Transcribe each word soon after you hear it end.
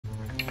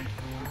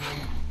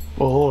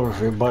Well, hello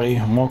everybody,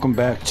 and welcome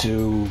back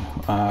to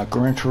a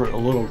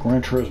little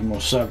Gran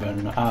Turismo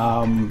 7.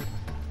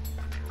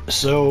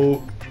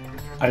 So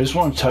I just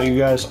want to tell you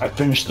guys I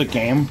finished the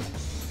game.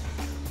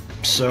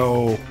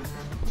 So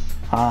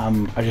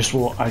I just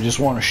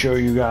want to show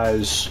you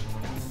guys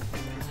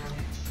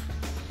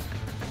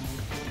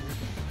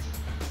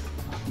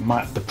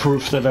the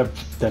proof that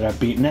I've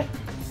beaten it.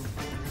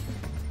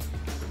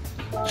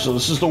 So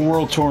this is the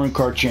World Touring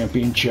Car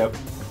Championship.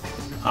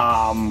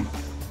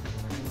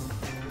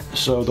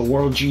 So the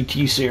World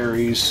GT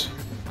Series,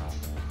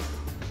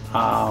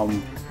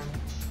 I've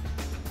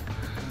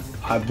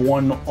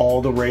won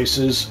all the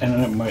races,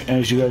 and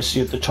as you guys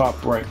see at the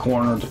top right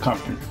corner of the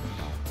company,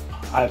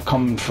 I've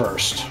come in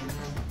first.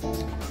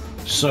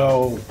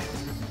 So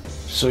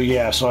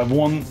yeah, so I've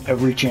won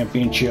every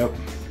championship.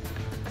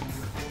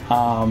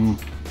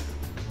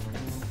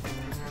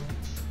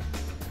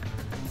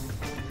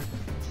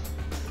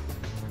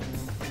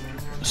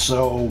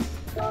 So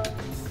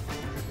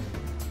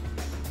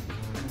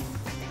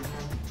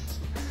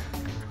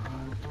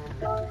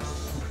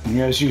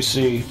as you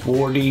see,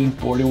 40,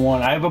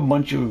 41. I have a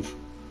bunch of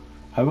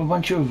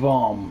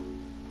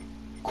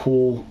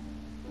cool.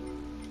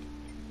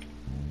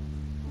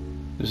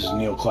 This is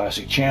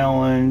Neoclassic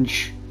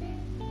Challenge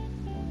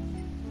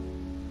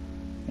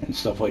and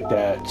stuff like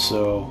that.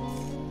 So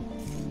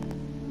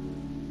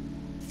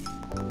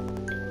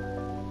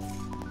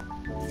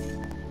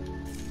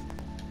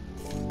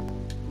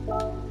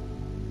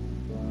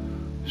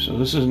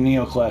this is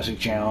Neoclassic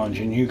Challenge,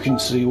 and you can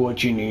see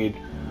what you need.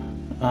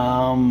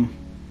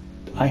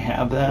 I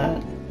have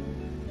that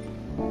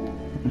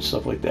and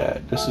stuff like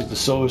that. This is the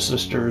Solar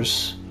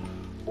Sisters,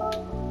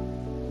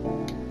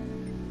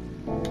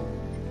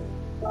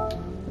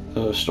 the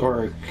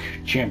historic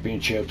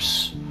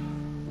championships.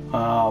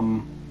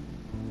 I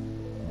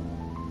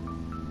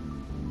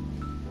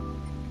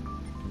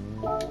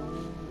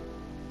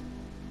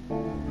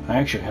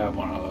actually have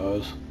one of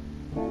those.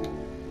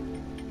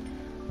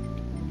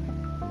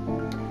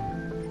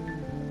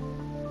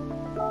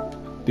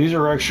 These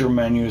are extra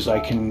menus I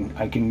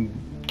can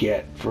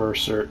get for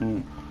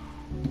certain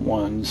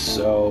ones.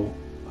 So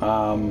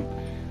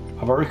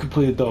I've already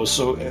completed those.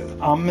 So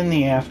I'm in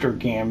the after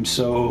game.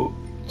 So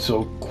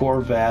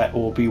Corvette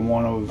will be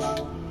one of.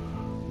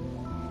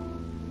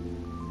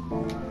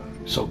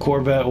 So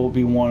Corvette will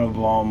be one of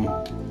them.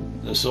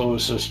 The Solar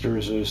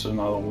Sisters is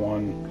another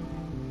one.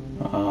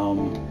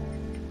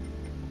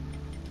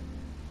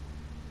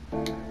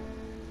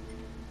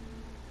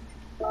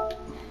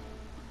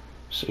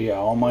 So yeah,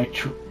 all my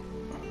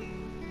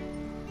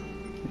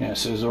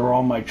so those are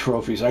all my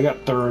trophies. I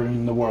got third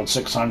in the World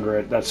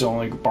 600. That's the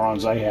only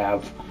bronze I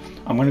have.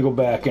 I'm gonna go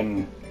back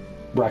and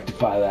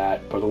rectify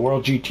that. But the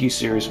World GT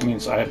Series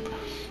means I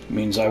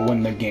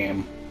win the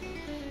game.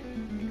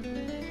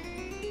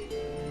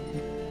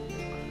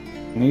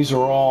 And these are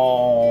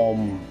all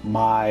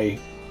my.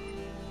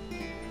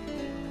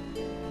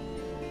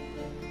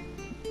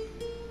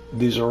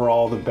 These are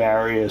all the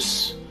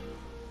various.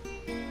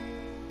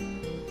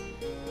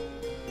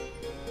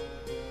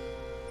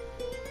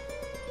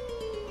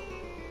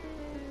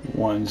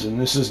 Ones, and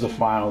this is the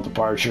final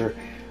departure.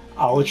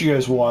 I'll let you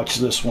guys watch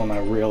this when I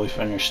really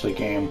finish the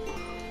game.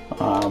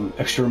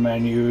 Extra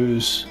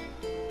menus,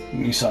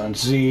 Nissan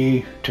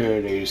Z,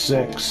 Toyota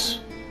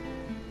 86.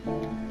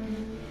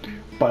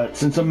 But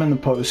since I'm in the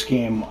post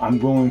game, I'm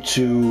going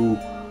to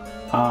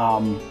I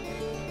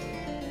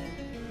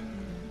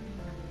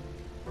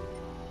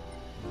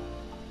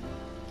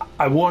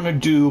want to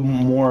do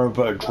more of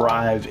a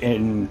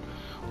drive-in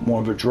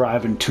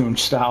tune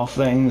style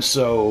thing.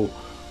 So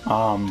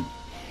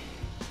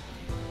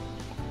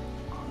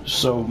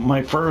so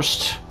the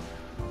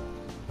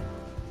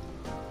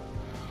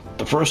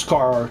first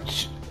car,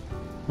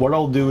 what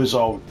I'll do is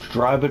I'll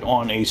drive it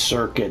on a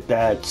circuit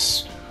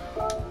that's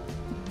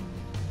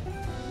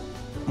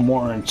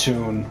more in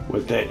tune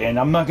with it, and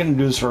I'm not going to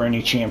do this for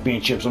any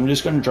championships. I'm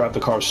just going to drive the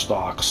car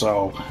stock.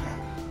 So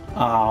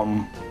I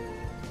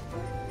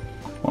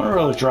want to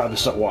really drive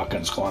this at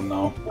Watkins Glen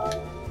though.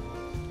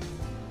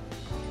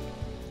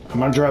 I'm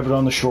going to drive it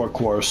on the short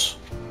course.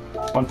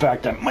 Fun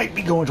fact, I might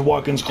be going to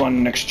Watkins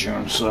Glen next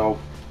June, so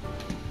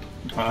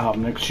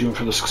next June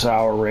for the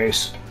 6-hour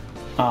race.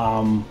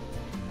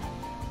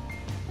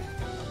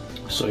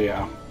 So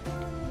yeah.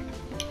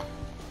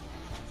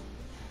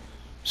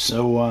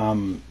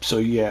 So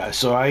yeah,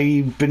 so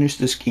I finished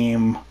this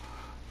game.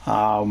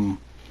 I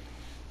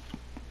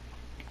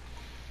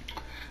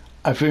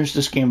finished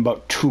this game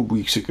about 2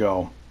 weeks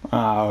ago.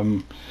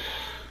 I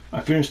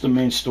finished the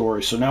main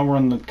story, so now we're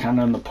in the kind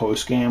of in the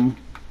post game,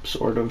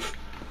 sort of.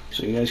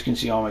 So you guys can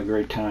see all my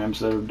great times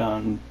that I've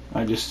done.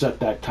 I just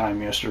set that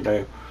time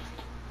yesterday.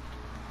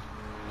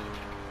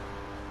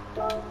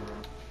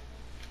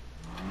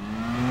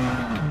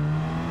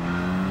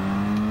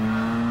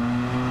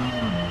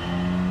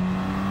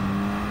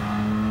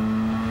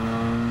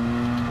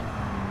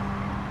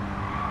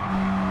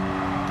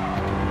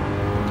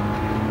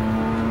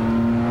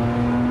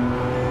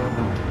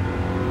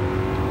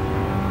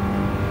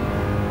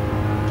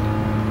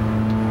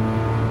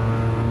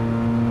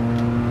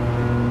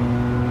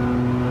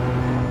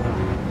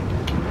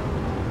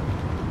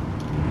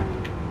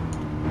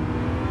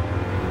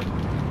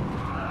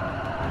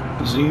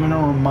 There's even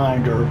a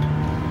reminder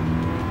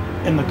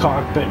in the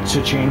cockpit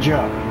to change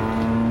up.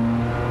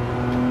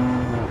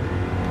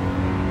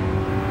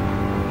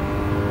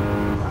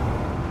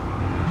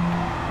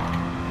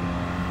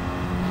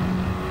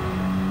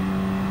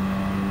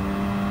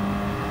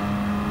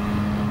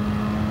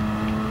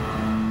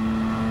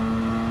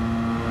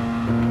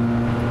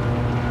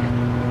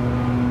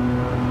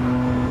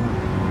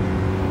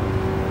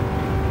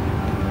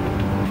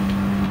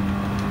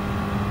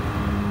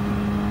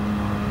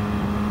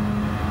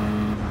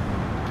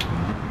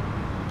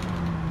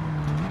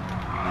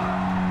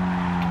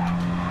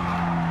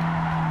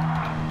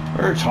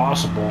 Very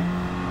tossable.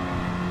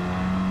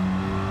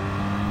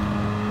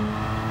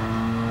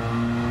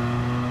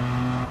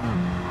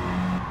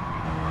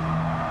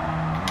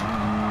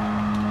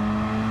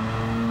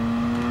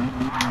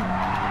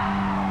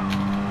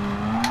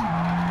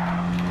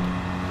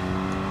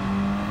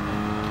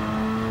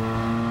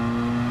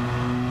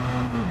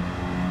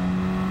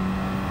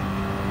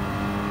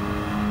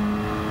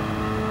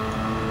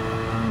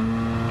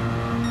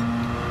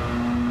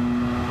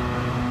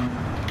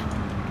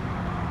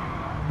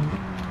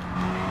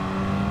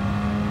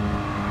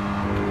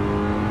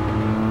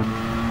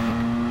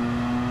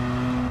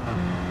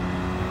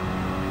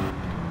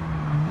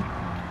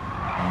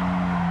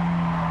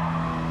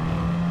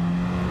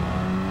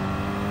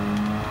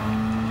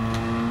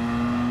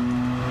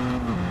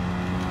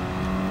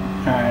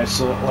 Alright,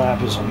 so that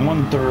lap is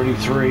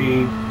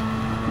 133,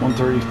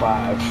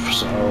 135,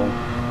 so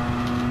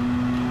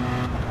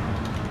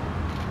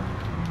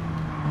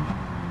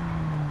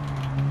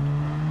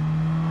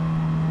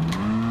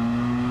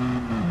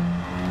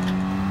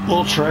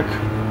little trick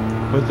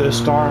with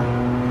this car.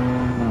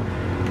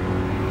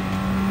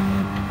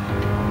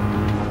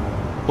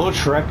 Little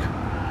trick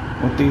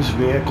with these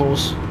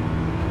vehicles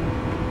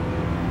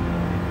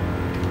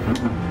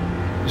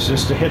is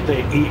just to hit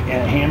the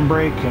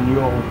handbrake and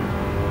you'll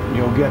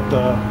get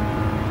the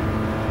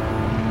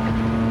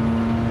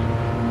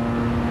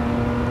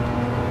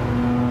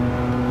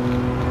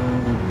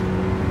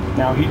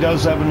now he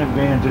does have an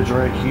advantage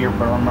right here,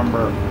 but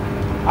remember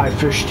I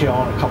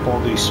fishtail in a couple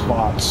of these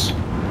spots.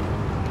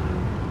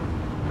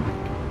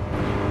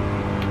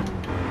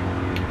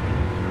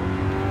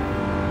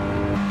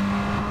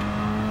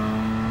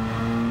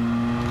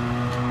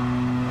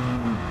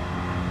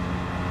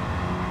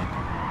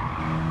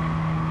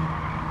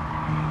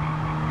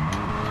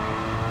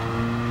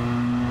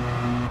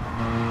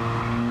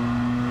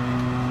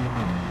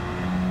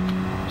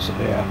 So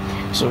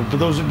yeah, so for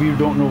those of you who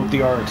don't know what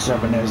the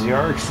RX7 is, the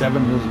RX7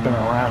 has been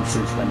around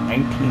since the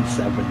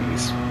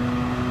 1970s.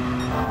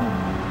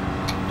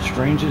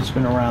 Strange it's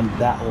been around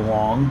that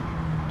long.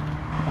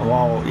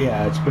 Well,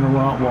 yeah, it's been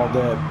around, well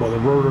the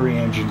rotary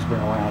engine's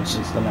been around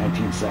since the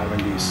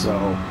 1970s, so,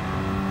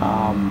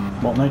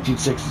 well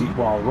 1960, the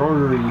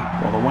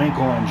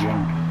Wankel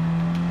engine,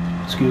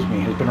 excuse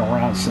me, has been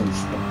around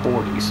since the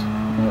 40s.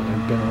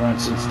 It's been around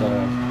since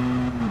the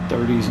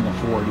 30s and the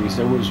 40s.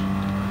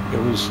 It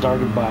was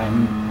started by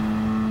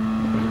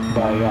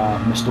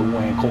Mr.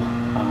 Wankel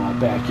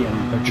back in,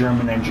 a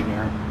German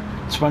engineer.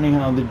 It's funny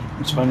how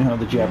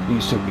the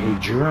Japanese took a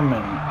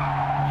German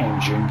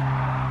engine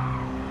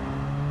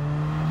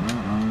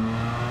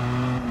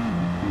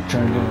and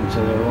turned it into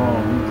their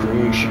own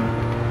creation.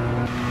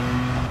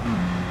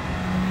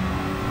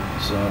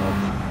 So,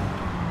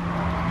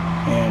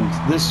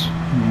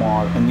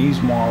 and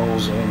these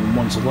models and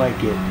ones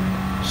like it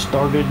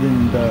started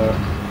in the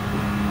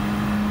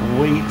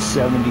late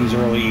 70s,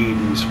 early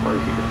 80s for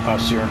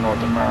us here in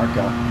North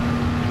America.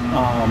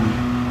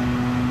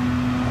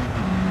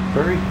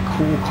 Very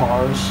cool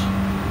cars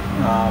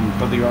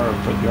for the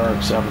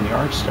RX7. The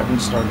RX7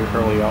 started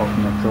early out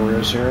in their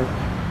careers here.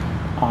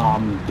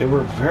 They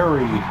were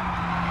very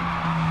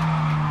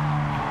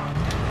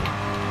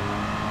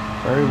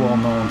well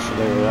known for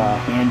their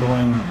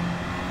handling,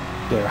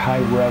 their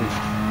high rev,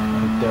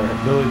 their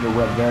ability to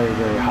rev very,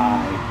 very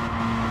high.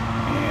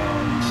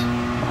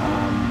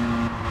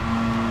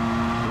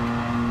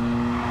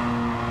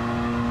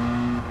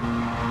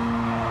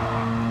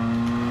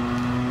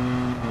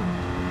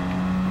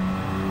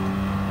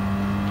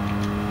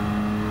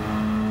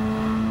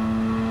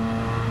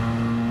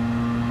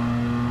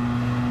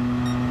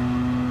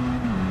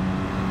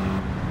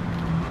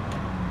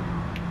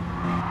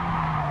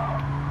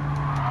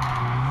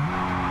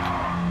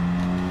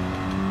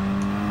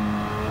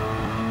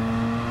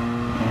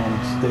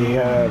 They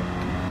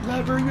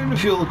not very good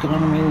fuel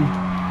economy.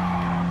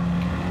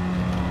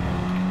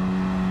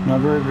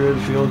 Not very good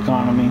fuel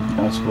economy.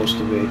 Not supposed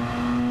to be.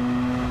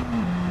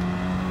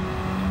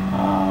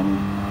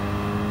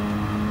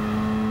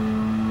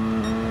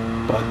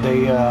 But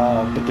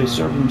they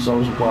serve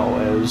themselves well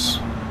as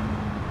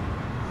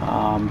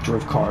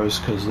drift cars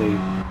because you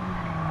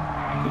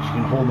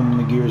can hold them in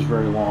the gears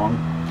very long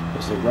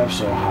because they rev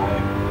so high.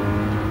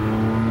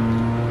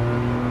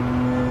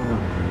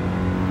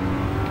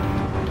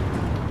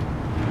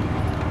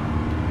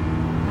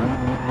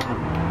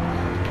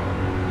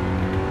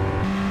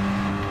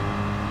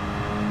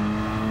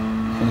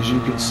 As as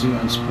you can see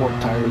on sport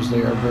tires,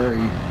 they are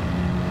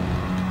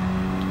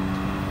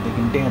they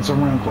can dance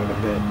around quite a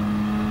bit.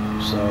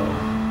 So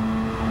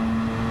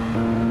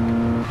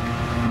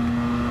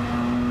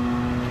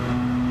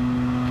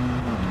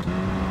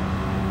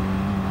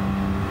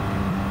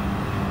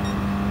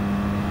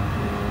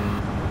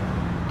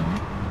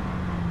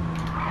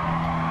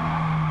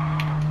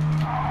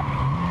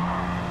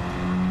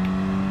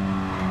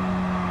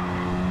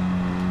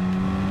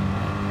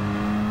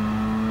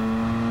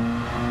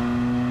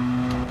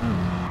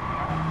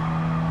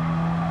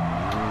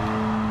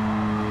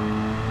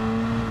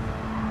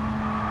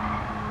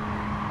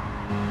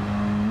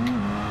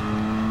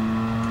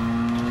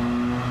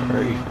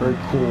very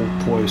cool,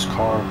 poised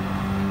car.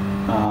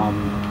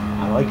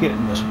 I like it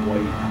in this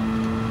white.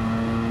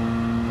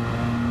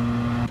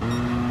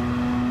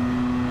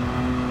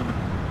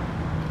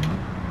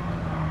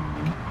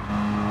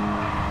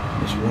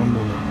 This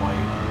Wimbledon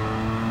white.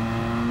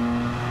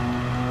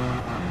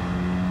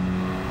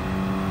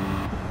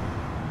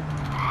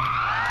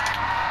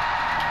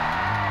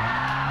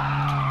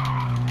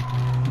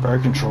 Very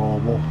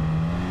controllable.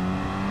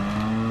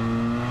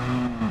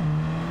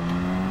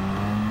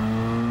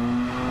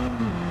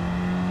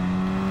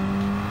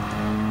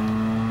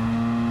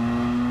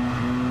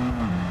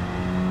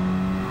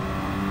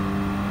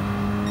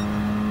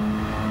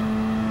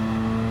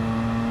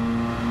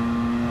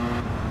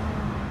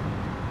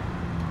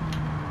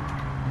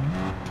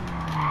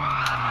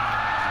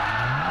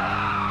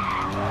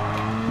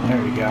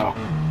 There you go.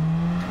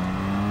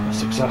 A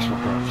successful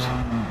drift.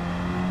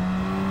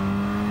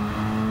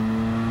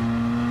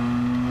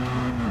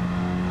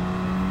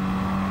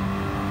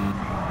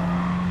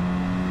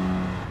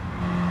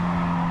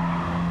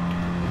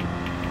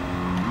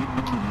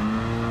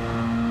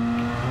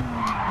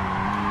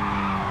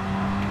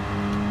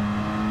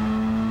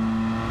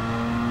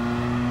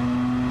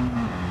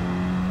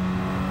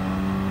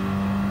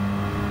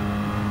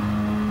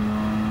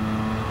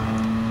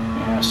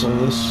 Yeah, so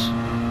this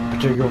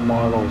particular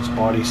model's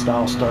body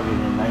style started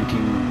in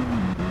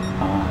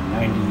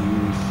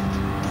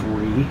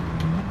 1993.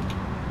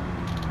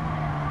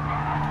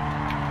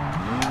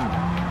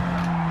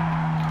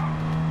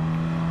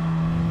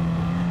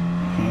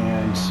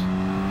 And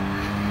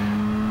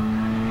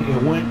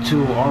it went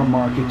to our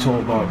market till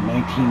about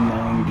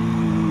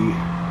 1990,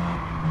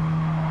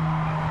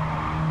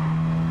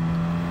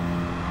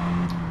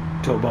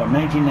 till about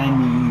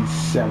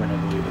 1997, I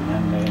believe, and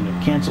then they ended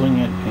up canceling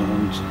it,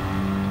 and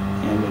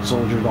it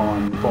soldiered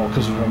on, well,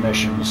 because of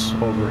emissions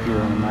over here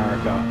in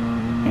America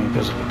and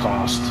because of the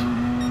cost.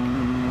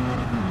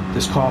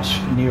 This cost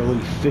nearly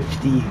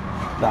 $50,000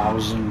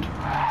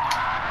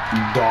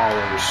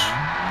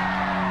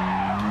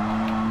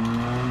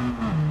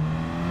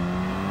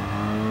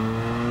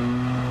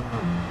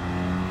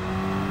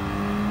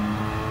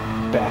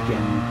 back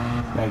in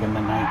the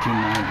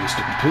 1990s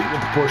to complete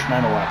with the Porsche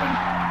 911.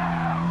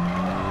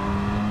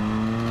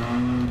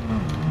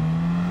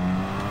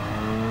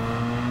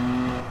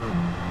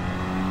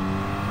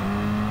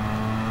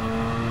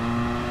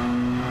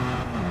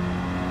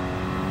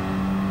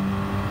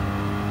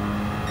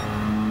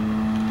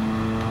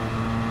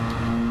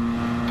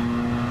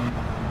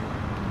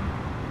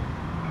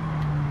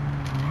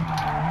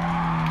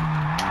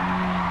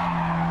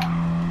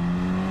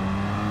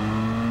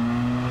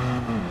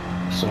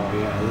 So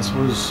yeah, this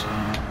was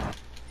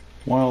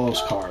one of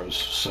those cars.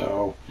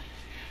 So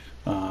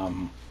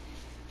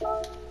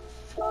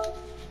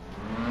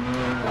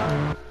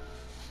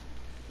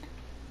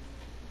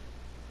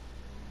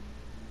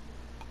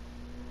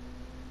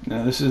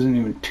now this isn't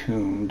even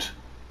tuned.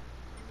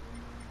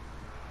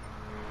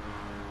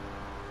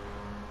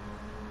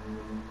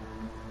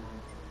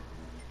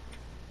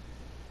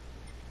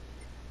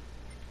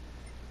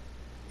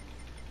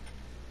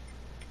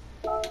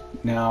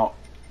 Now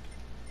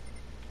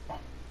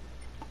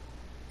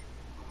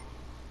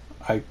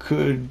I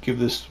could give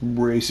this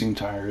racing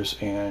tires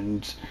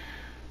and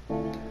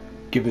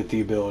give it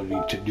the ability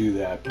to do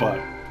that, but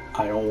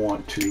I don't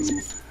want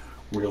to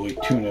really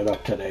tune it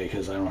up today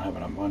because I don't have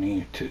enough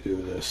money to do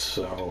this.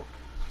 So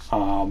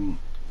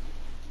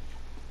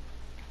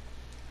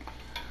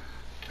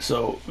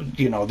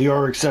you know, the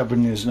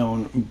RX7 is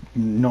known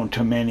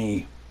to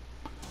many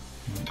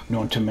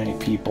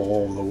people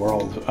all over the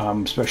world,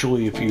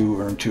 especially if you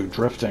are into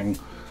drifting.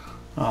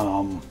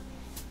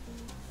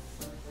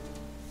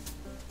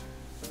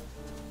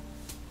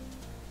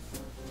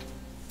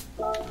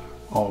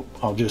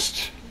 I'll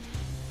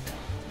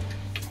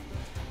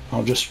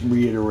just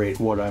reiterate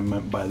what I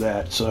meant by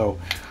that. So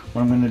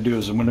what I'm going to do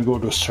is I'm going to go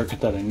to a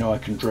circuit that I know I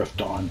can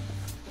drift on.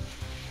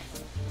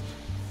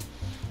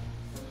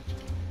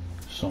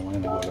 So I'm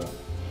going to go to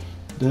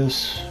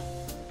this.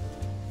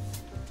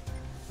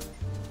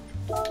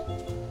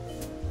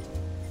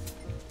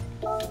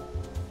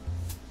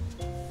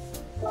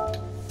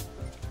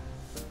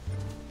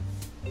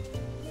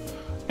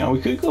 Now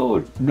we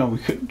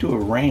could do a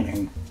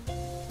raining,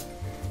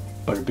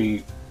 but it'd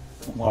be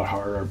a lot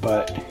harder.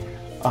 But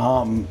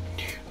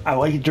I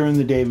like it during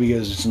the day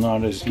because it's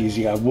not as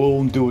easy. I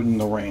will do it in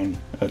the rain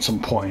at some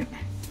point.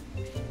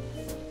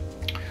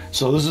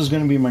 So this is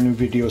going to be my new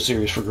video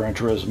series for Gran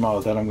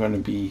Turismo that I'm going to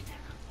be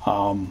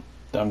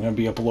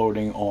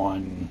uploading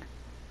on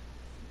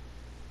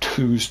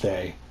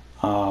Tuesday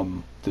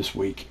this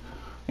week,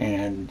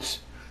 and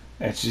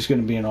it's just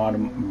going to be an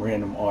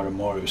random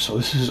automotive. So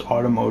this is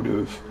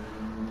automotive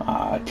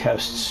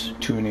tests,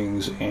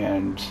 tunings,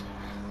 and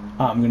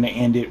I'm going to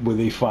end it with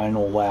a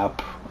final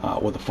lap,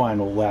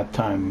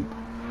 time.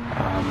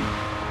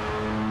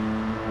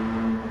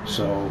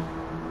 So.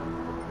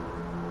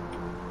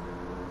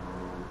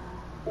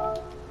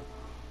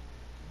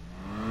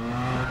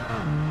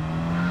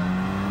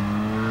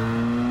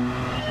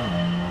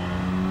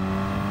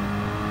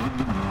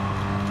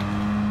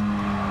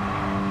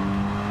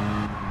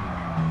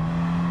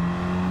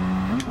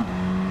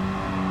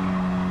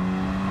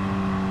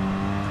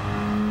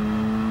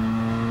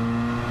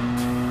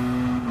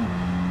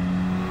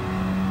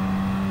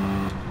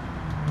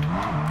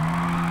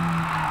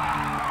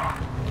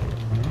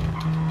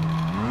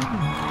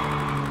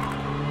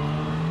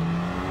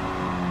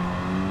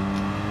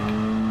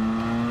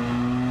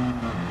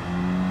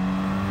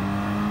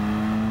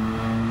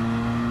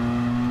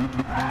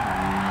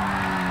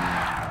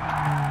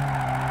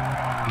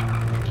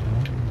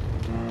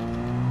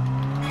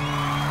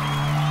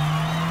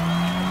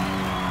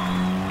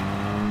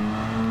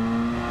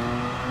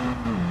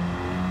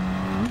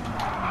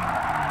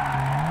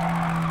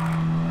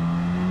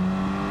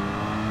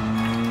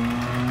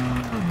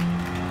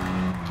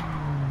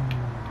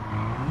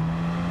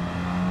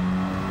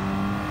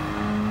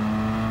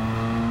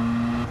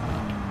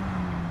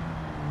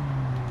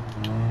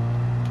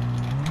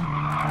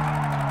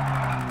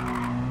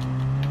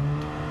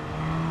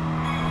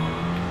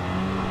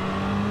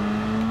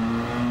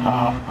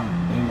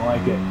 Didn't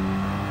like it.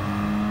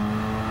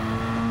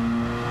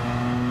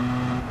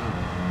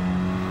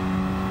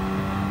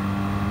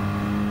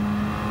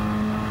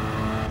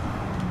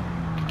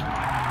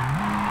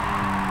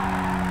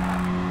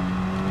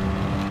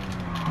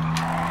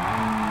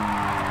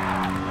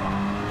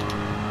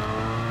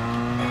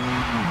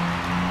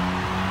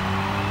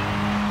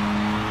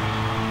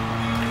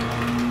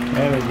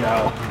 There we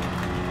go.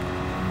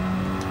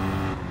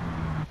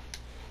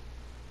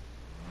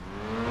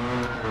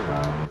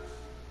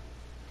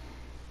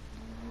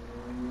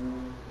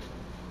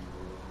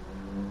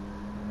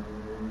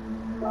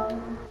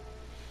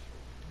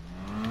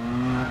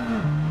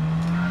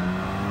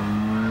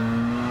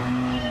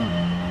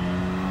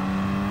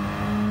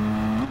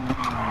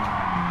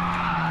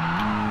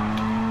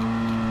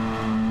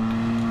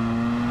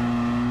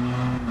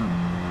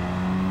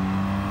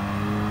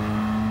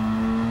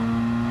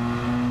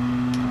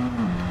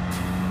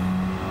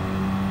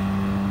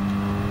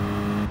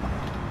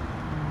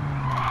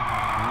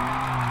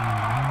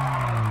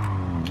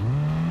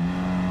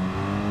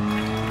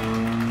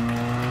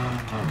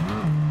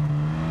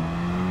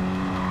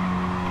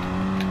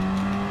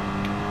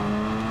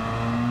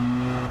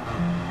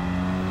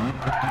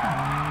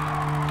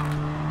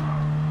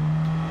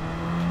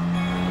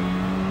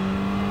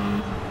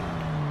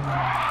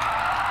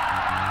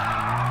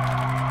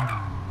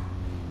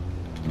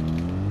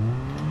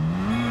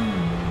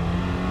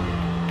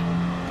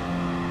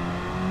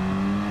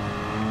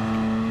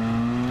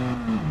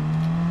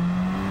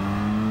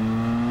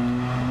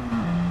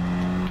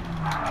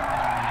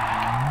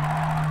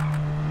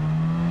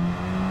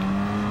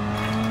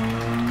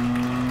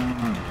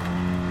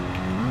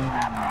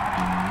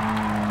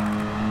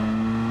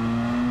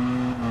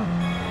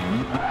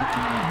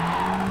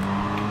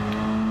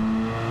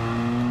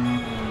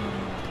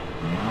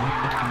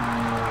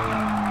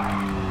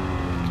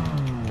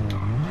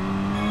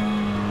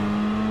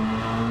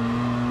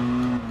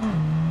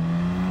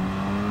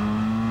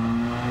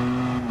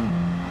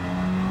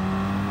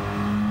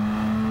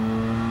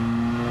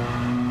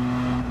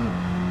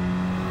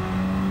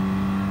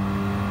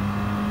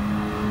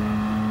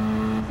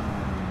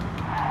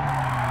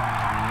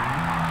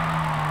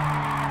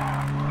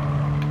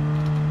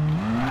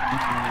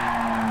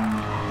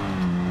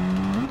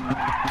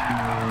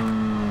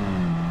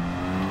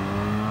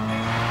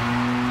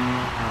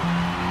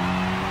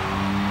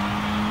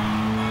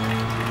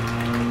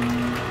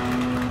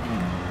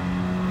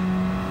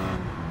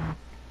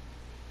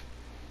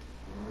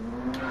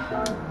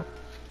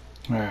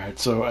 Alright,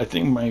 so I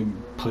think my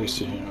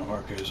PlayStation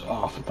Network is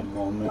off at the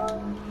moment.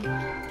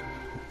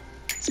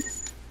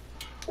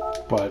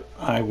 But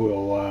I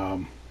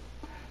will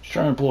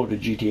try and upload a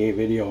GTA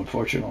video.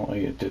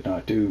 Unfortunately, it did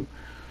not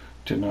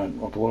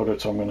upload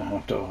it, so I'm going to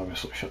have to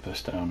obviously shut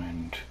this down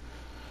and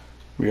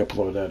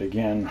re-upload that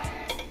again.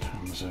 What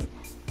time is it?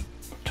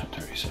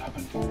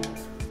 10:37.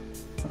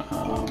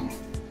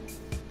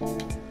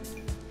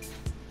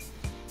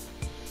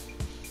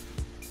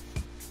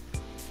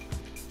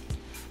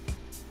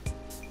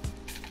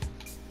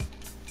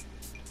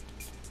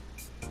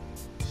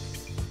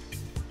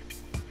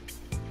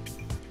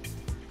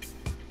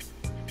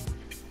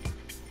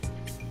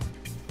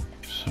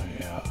 So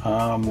yeah,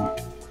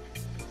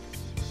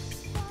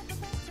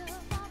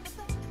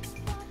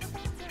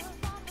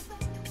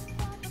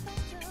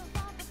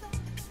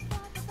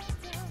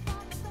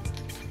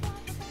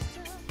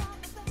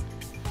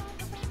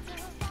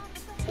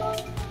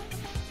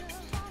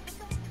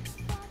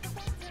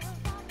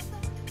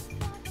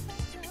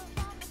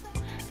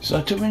 There's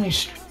not too many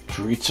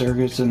street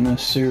circuits in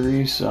this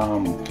series.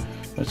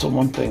 That's the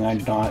one thing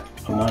I'm not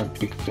a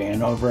big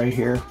fan of right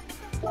here.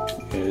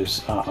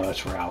 Is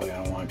that's rally.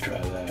 I don't want to try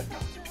that.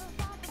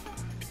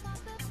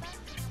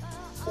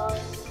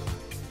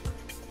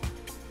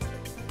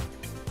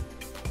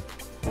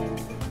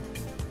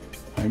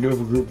 I do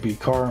have a Group B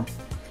car.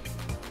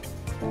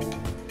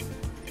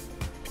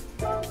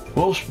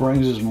 Willow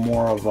Springs is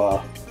more of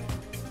a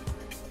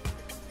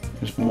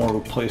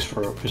place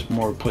for a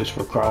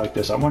car like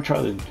this. I want to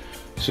try to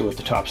see what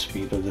the top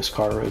speed of this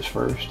car is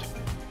first.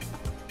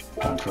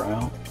 Time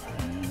trial.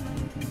 And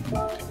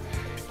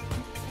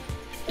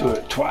do it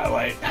at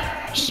twilight.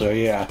 So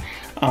yeah.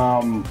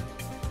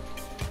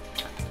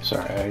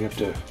 Sorry, I have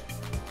to.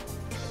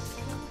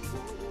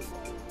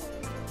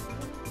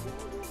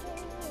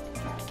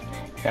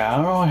 Yeah, I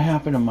don't know what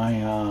happened to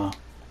my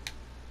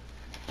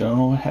don't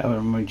know what happened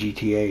to my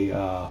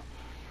GTA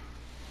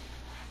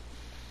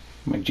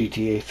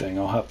thing.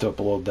 I'll have to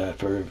upload that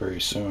very, very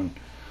soon.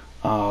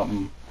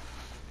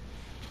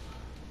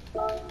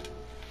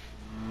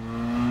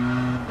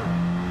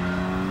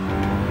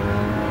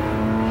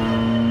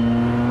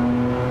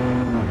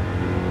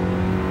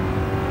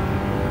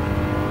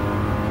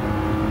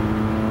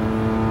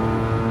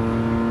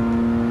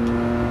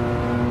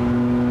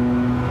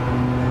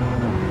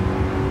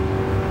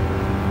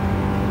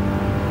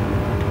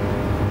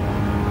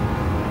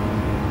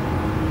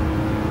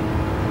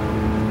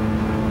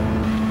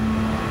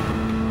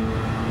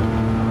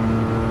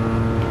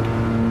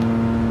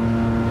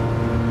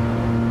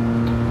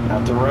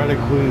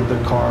 Theoretically, the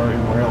car in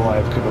real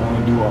life could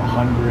only do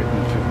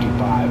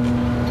 155.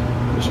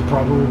 This will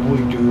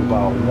probably do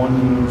about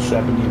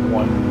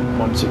 171,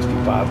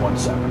 165,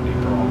 170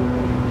 probably.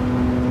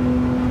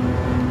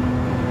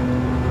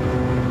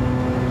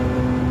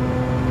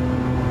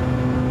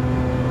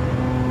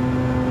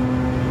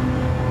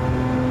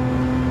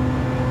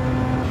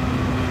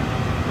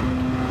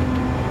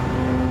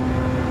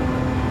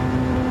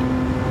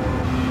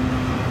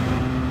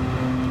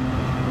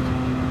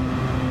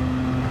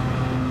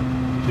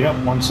 Yep,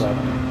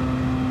 170.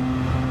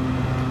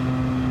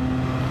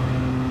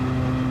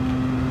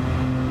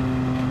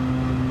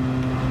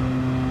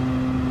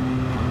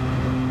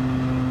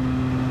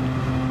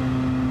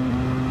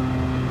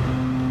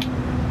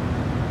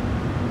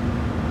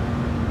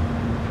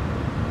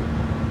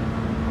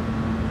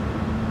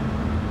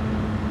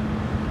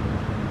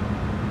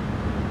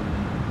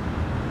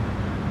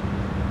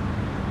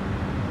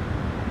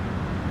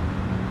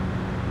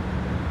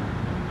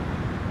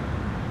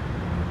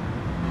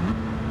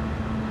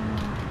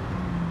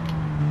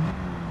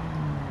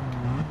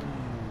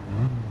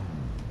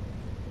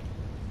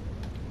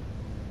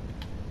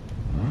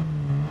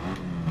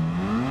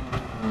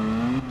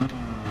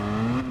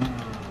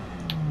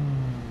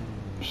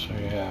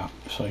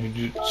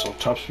 So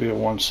top speed at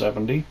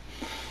 170.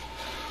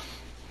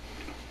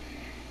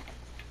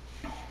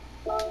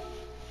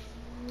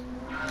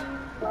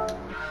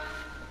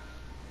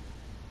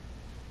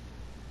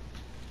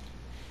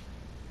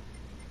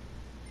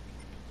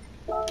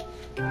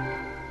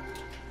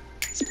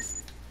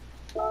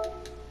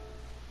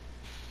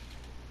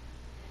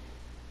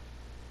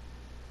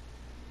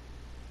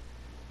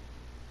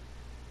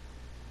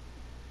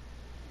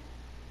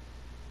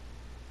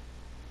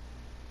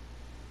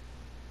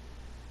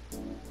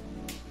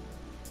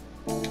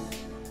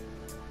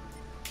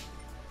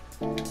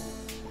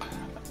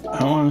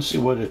 I want to see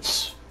what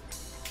it's.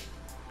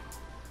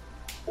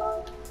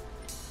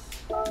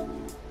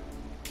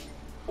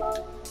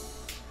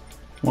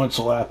 What's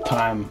the lap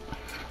time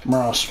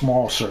around a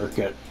small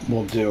circuit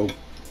will do.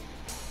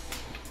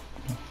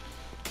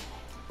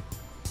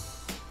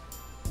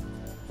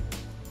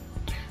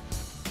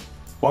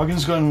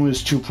 Wagon's Gun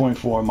was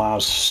 2.4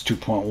 miles,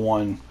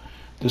 2.1.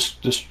 This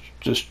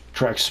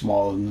track's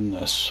smaller than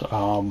this.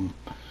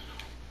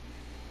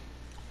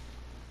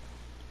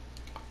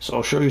 So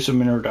I'll show you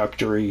some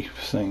introductory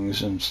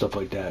things and stuff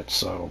like that.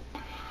 So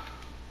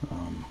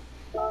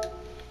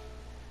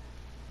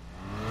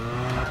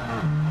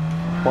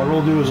what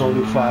I'll do is I'll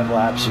do 5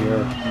 laps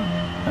here,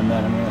 and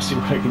then I'm gonna see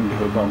what I can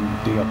do about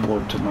the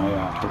upload to my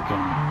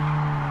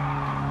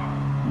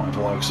my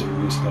vlog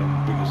series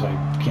thing, because I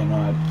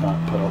cannot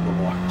not put out the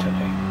vlog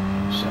today.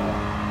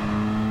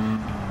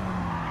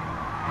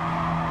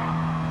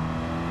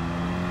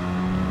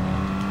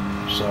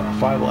 So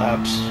 5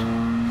 laps.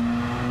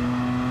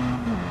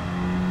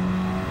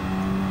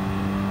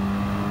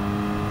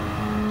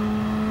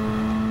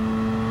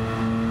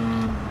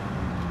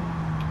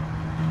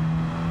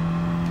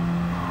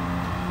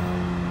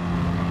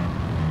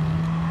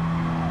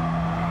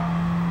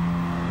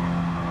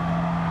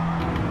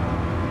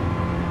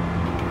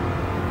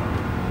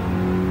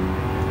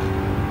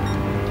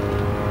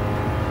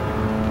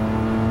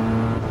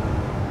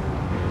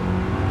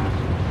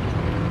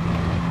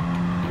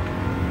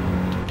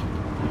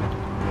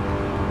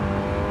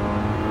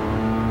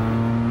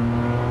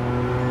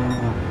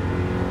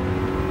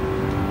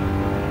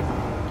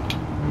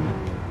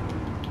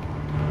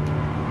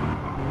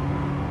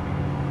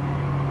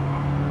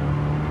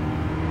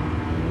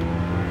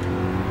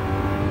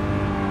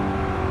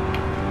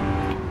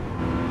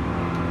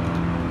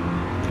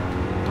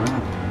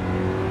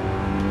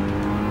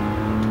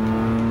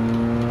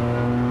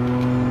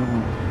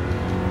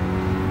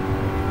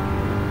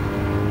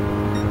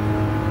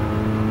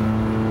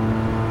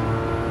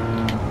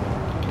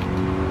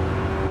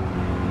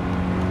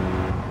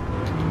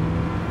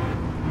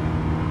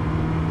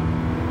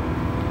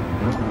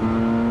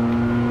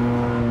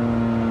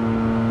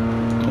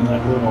 And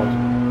that little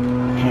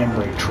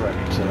handbrake trick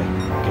to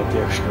get the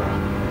extra.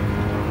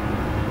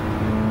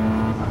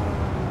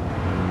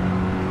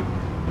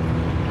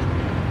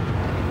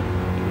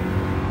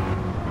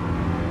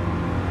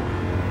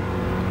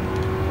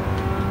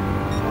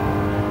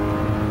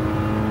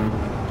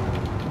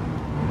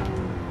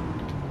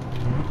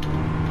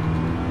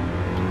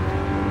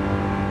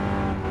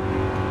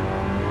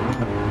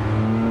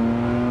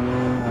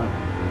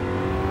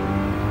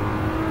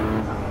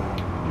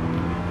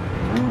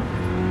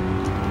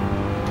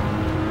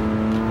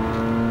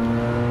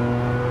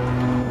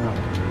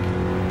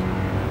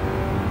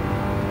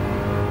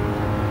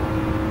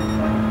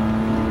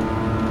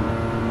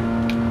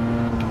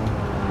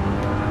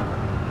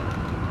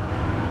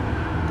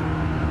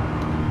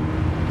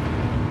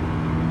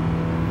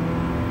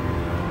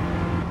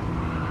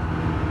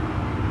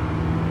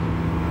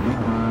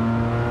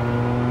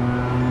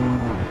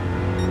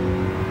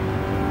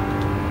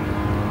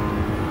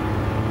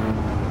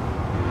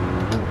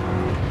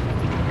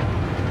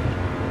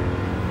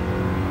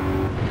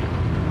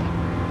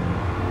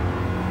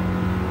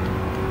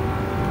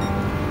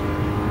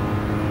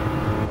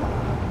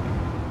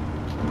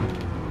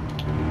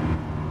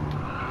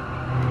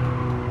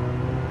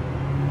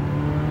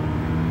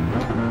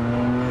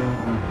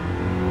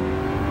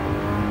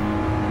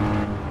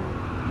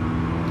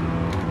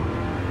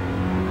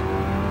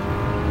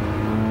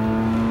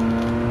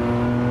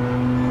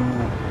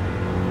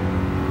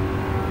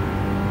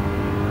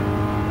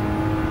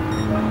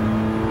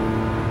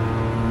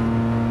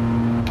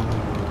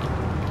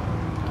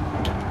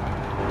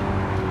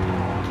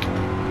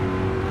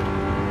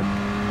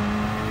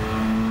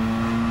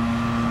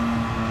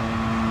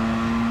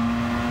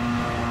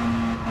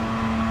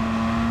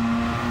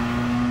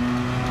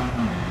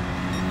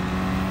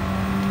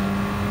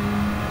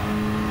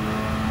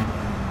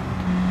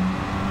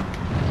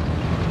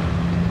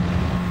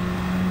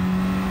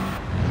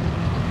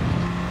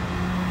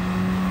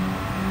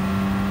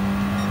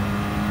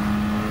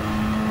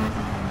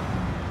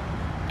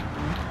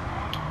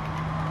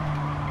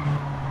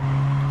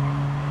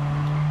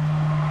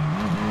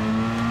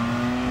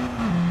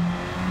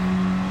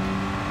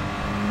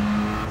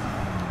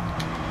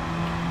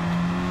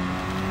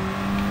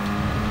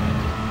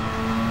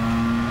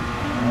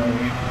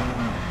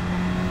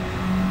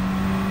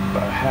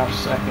 Half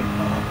second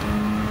up.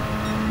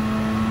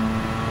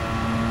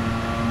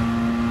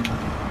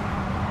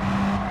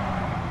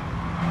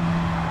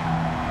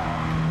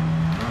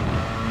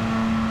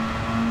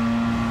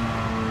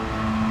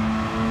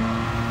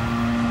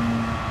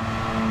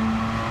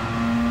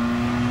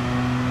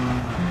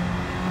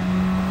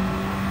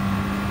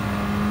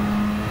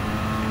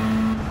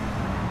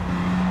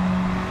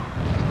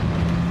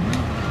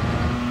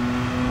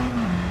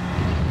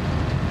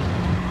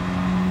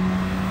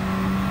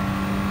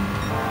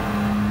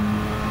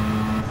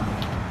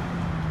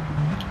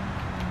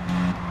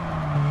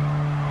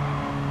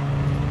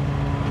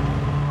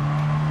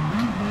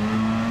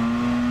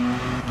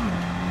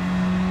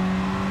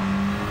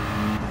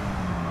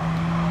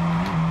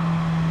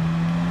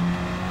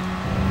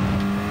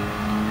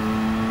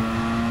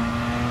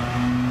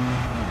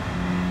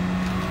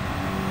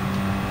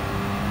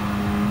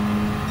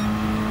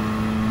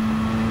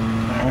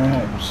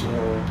 So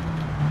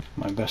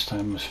my best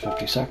time was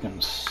 50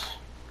 seconds.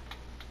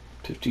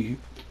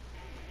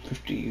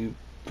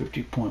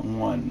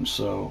 50.1,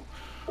 so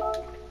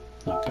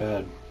not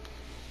bad.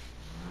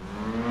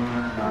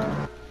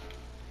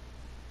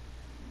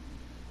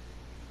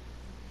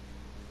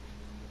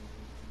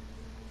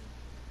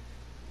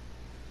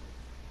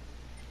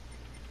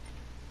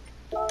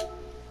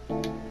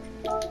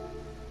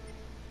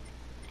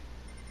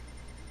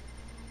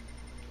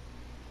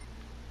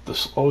 The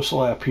slowest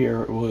lap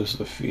here was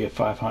the Fiat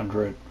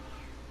 500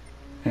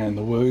 and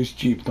the Willys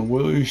Jeep. The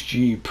Willys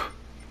Jeep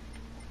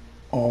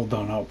all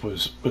done up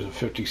was a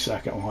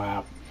 50-second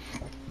lap.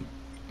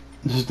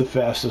 This is the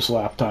fastest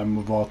lap time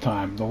of all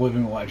time. The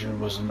Living Legend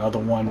was another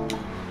one.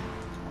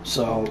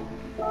 So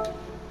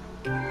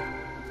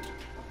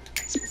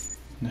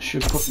this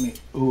should put me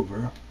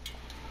over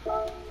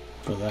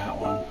for that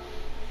one.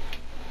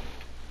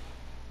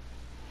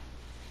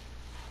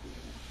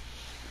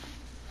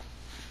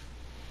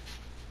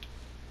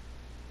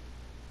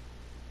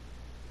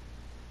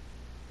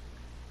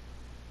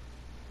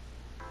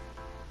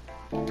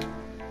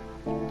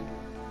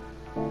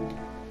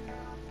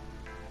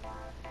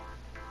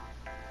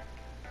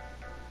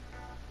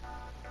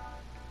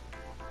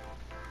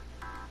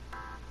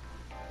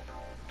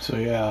 So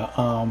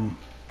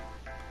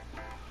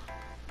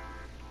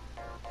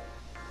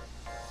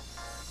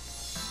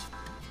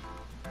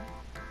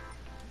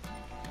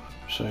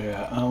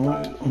yeah,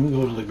 let me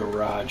go to the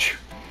garage,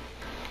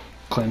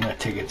 claim that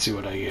ticket, see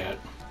what I get.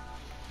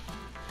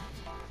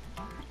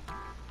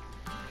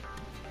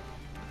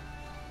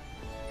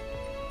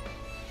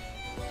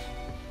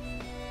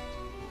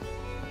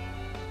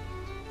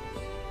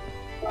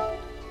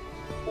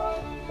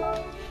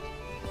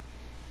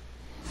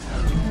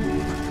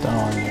 Done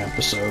on the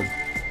episode.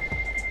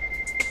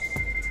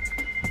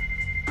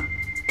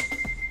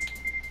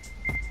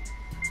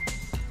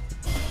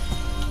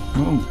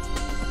 Boom.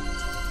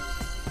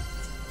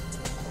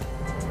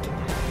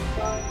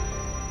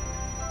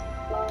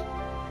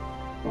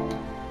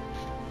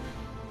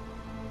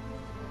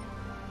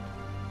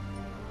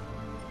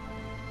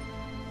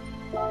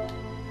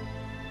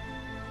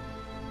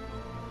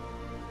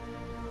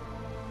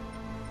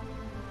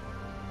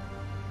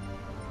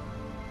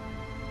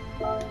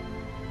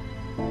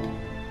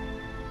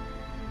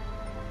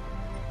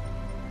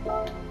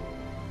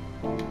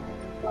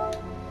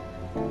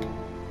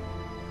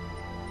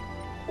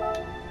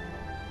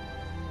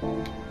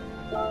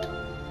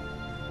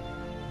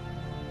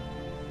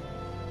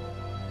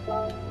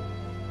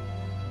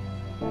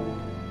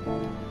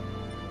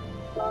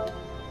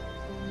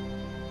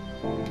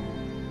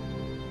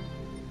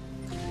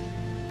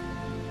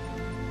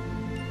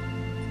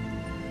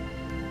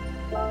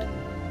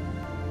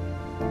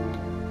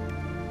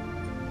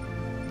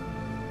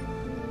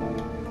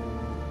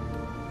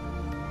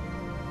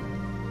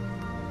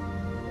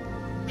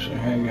 So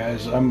hey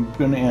guys, I'm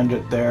gonna end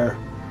it there.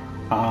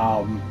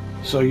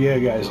 So yeah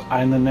guys,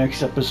 in the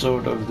next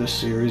episode of this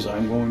series,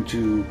 I'm going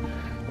to,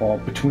 well,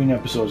 between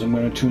episodes, I'm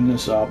going to tune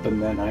this up,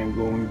 and then I'm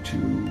going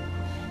to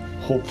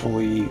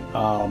hopefully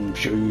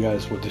show you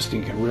guys what this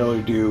thing can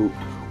really do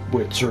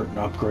with certain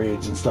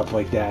upgrades and stuff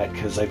like that,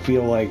 because I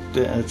feel like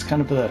it's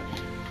kind of the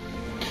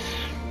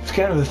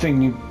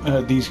thing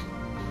these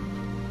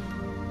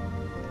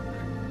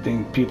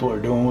people are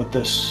doing with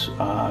this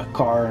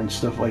car and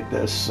stuff like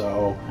this.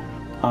 So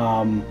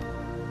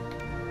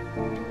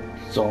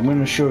so I'm going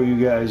to show you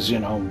guys,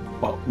 how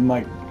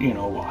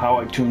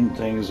I tune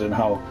things and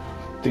how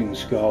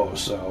things go.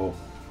 So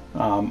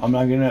I'm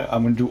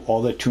gonna do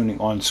all that tuning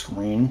on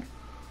screen,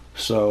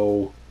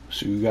 so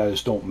you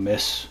guys don't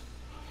miss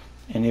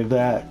any of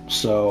that.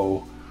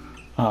 So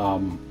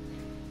but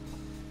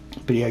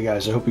yeah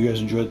guys, I hope you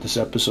guys enjoyed this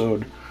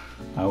episode.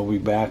 I will be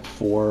back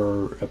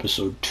for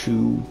episode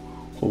 2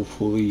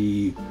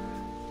 hopefully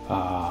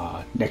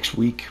next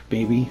week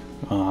maybe.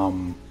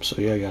 So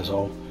yeah guys,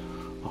 I'll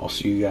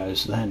see you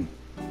guys then.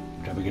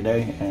 Have a good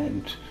day,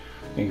 and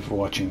thank you for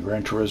watching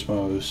Gran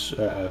Turismo's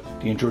the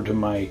intro to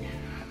my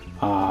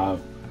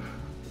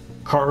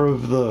car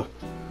of the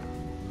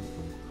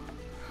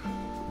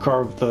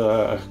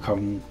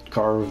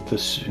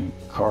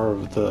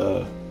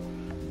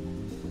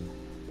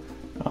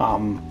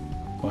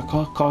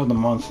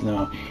month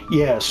now.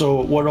 Yeah,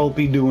 so what I'll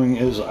be doing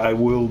is I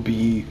will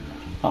be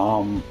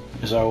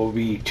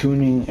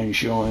tuning and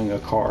showing a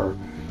car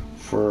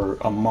for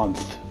a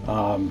month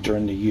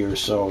during the year.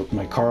 So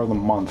my car of the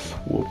month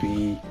will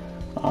be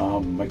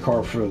my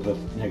car for the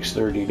next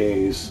 30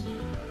 days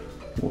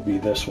will be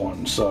this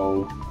one.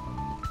 So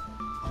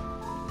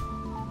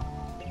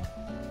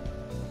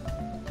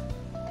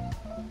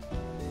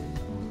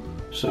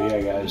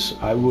yeah guys,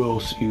 I will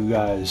see you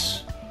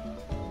guys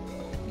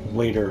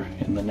later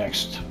in the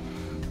next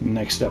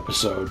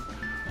episode.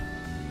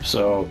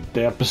 So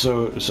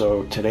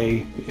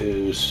today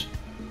is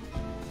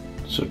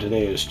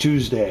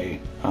Tuesday,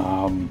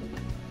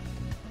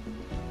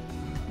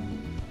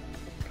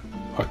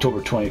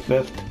 October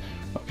 25th.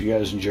 Hope you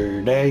guys enjoy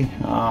your day.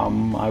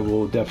 I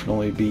will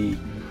definitely be,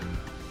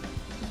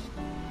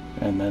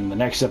 and then the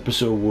next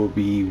episode will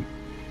be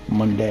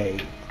Monday.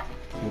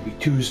 It will be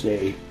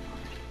Tuesday,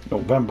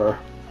 November.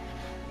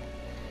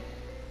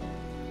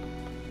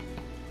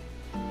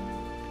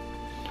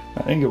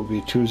 I think it will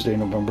be Tuesday,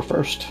 November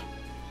 1st.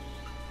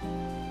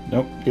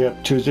 Nope.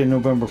 Yep. Tuesday,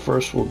 November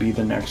 1st will be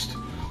the next.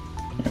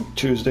 Yep,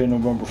 Tuesday,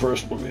 November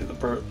 1st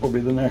will be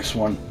the next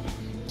one.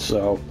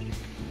 So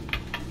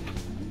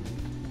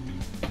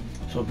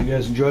hope you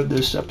guys enjoyed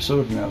this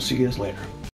episode, and I'll see you guys later.